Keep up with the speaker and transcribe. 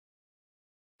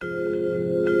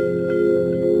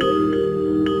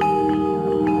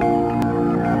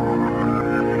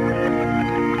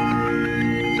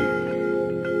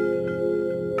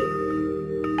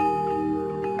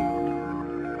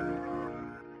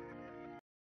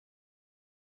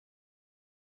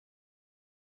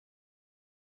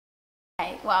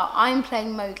well, I'm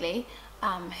playing Mowgli,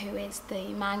 who is the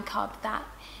man cub that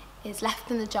is left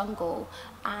in the jungle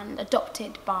and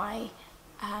adopted by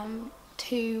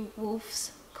two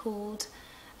wolves called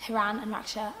Hiran and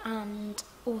Raksha, and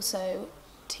also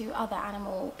two other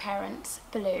animal parents,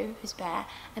 Baloo, who's bear,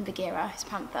 and Bagheera, who's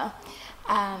panther.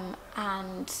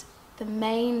 And the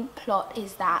main plot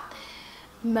is that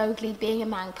Mowgli, being a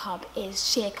man cub, is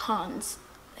Shere Khan's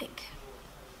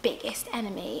biggest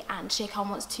enemy, and Shere Khan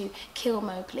wants to kill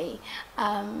Mowgli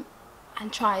and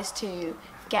tries to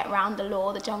get around the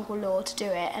law, the jungle law, to do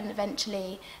it. And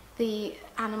eventually the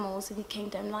animals of the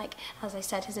kingdom, like, as I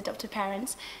said, his adoptive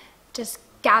parents, just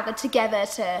gather together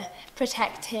to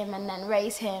protect him and then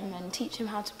raise him and teach him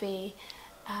how to be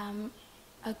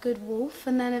a good wolf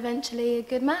and then eventually a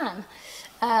good man.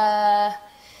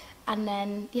 And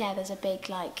then, yeah, there's a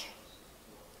big,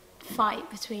 fight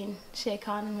between Shere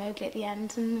Khan and Mowgli at the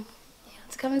end, and you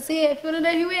have to come and see it if you want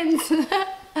to know who wins.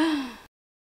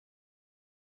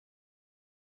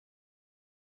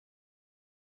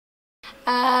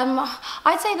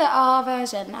 I'd say that our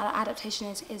version, our adaptation,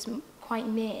 is quite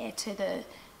near to the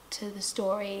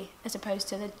story as opposed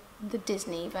to the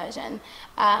Disney version.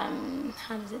 How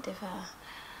does it differ?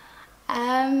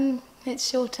 It's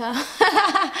shorter.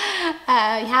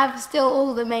 You have still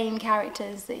all the main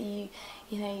characters that you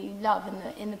love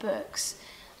in the books.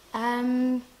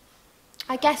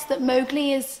 I guess that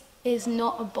Mowgli is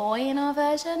not a boy in our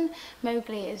version.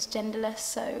 Mowgli is genderless,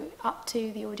 so up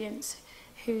to the audience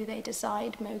who they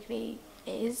decide Mowgli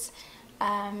is.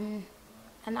 And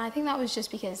I think that was just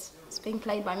because it's being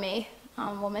played by me,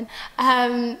 I'm a woman,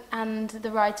 and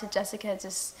the writer Jessica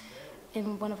just,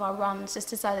 in one of our runs, just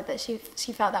decided that she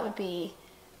felt that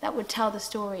would tell the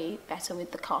story better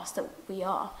with the cast that we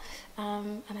are.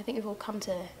 And I think we've all come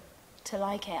to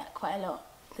like it quite a lot,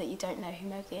 that you don't know who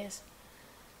Mowgli is.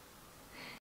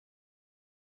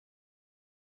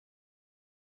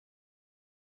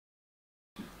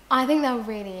 I think they'll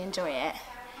really enjoy it.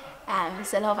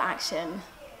 There's a lot of action,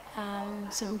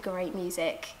 some great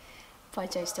music by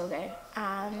Joe Stilgo,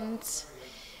 and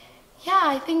yeah,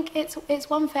 I think it's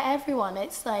one for everyone.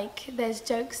 It's like there's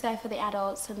jokes there for the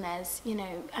adults, and there's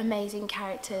amazing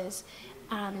characters,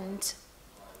 and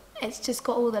it's just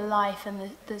got all the life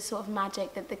and the sort of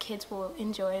magic that the kids will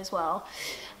enjoy as well.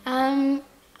 And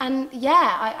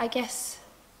yeah, I guess,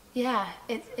 yeah,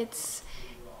 it's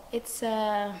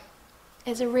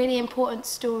a really important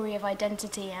story of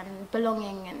identity and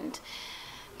belonging and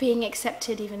being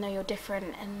accepted even though you're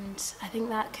different, and I think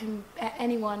that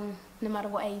anyone, no matter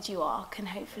what age you are, can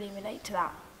hopefully relate to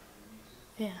that.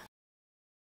 Yeah.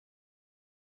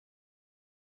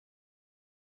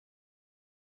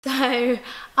 So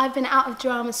I've been out of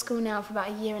drama school now for about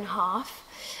a year and a half.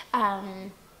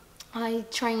 I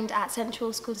trained at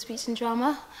Central School of Speech and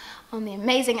Drama on the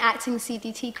amazing acting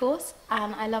CDT course,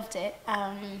 and I loved it.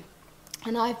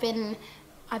 And I've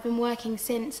been working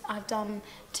since. I've done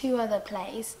 2 other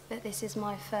plays, but this is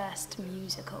my first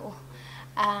musical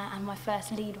and my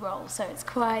first lead role, so it's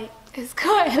quite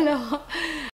a lot.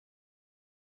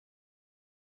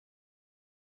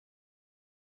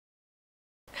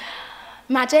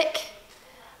 Magic,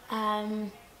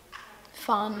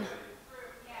 fun,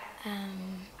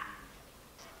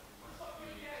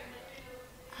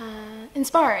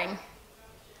 inspiring,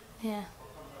 yeah.